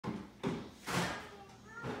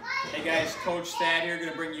Hey guys, Coach Thad here, going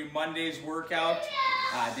to bring you Monday's workout,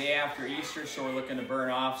 day after Easter, so we're looking to burn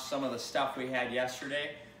off some of the stuff we had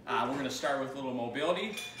yesterday. We're going to start with a little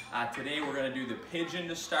mobility. Today we're going to do the pigeon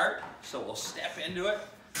to start, so we'll step into it.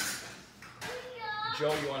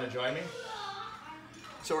 Joe, you want to join me?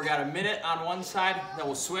 So we got a minute on one side, then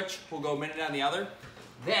we'll switch, we'll go a minute on the other.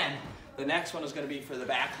 Then the next one is going to be for the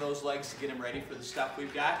back of those legs to get them ready for the stuff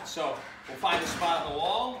we've got. So we'll find a spot on the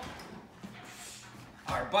wall.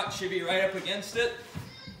 Our butt should be right up against it.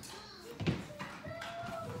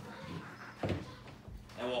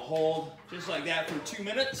 And we'll hold just like that for 2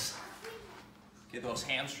 minutes. Get those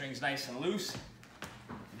hamstrings nice and loose.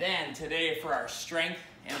 Then today for our strength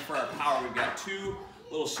and for our power, we've got 2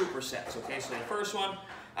 little supersets, okay? So the first one,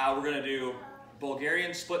 we're gonna do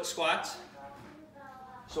Bulgarian split squats.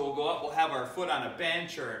 So we'll go up, we'll have our foot on a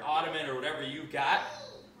bench or an ottoman or whatever you've got.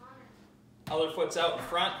 Other foot's out in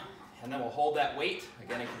front. And then we'll hold that weight.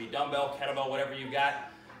 Again, it can be dumbbell, kettlebell, whatever you've got.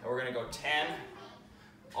 And we're gonna go 10,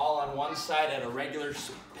 all on one side at a regular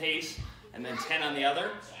pace, and then 10 on the other.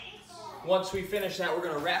 Once we finish that, we're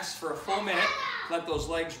gonna rest for a full minute, let those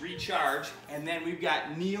legs recharge, and then we've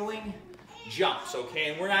got kneeling jumps, okay?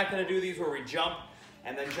 And we're not gonna do these where we jump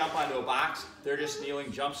and then jump onto a box. They're just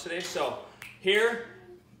kneeling jumps today. So here,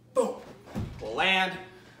 boom, we'll land,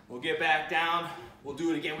 we'll get back down, we'll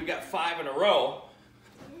do it again. We got 5 in a row.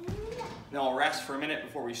 Then we'll rest for a minute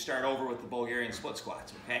before we start over with the Bulgarian split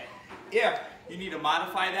squats, okay? If you need to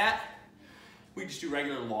modify that, we just do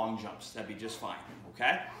regular long jumps. That'd be just fine,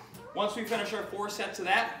 okay? Once we finish our 4 sets of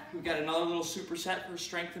that, we've got another little superset for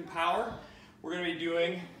strength and power. We're gonna be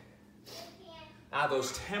doing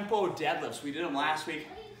those tempo deadlifts. We did them last week,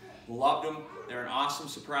 loved them. They're an awesome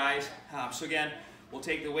surprise. So again, we'll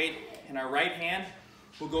take the weight in our right hand,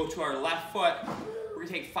 we'll go to our left foot. We're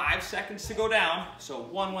gonna take 5 seconds to go down. So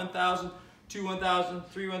 1, 1,000, 2, 1,000,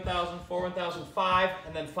 3, 1,000, 4, 1,000, 5,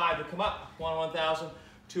 and then 5 to come up. 1, 1,000,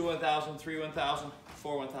 2, 1,000, 3, 1,000,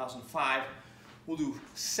 4, 1,000, 5. We'll do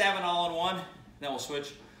 7 all in one, then we'll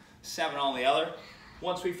switch 7 all in the other.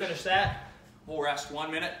 Once we finish that, we'll rest 1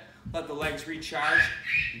 minute, let the legs recharge.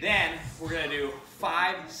 Then we're gonna do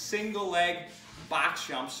 5 single leg box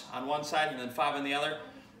jumps on one side and then 5 on the other.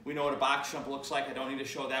 We know what a box jump looks like. I don't need to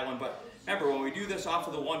show that one, but remember, when we do this off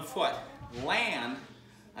of the 1 foot, land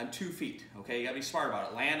on 2 feet, okay? You gotta be smart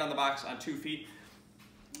about it. Land on the box on 2 feet.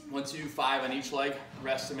 Once you do 5 on each leg,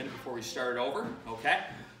 rest a minute before we start over, okay?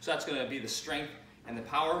 So that's gonna be the strength and the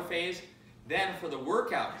power phase. Then for the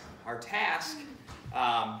workout, our task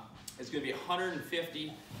is gonna be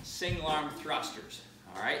 150 single arm thrusters,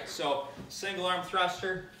 all right? So single arm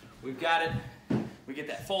thruster, we've got it. We get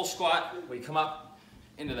that full squat, we come up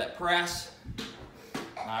into that press.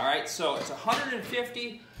 All right, so it's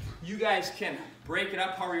 150. You guys can break it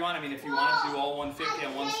up however you want. I mean, if you wanted to do all 150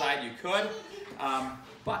 on one side, you could.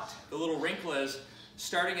 But the little wrinkle is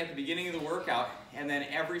starting at the beginning of the workout, and then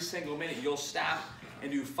every single minute you'll stop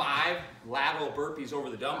and do 5 lateral burpees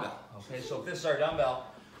over the dumbbell. Okay, so if this is our dumbbell,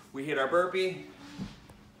 we hit our burpee,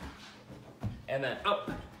 and then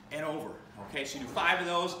up and over. Okay, so you do 5 of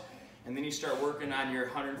those, and then you start working on your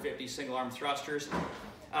 150 single arm thrusters.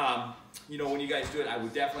 You know, when you guys do it, I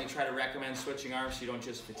would definitely try to recommend switching arms so you don't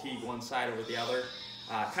just fatigue one side over the other.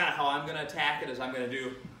 Kind of how I'm going to attack it is I'm going to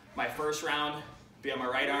do my first round, be on my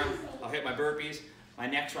right arm, I'll hit my burpees. My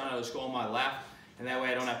next round I'll just go on my left, and that way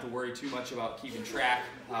I don't have to worry too much about keeping track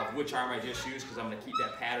of which arm I just used, because I'm going to keep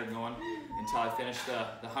that pattern going until I finish the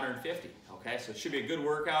 150. Okay, so it should be a good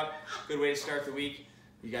workout, good way to start the week.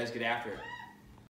 You guys get after it.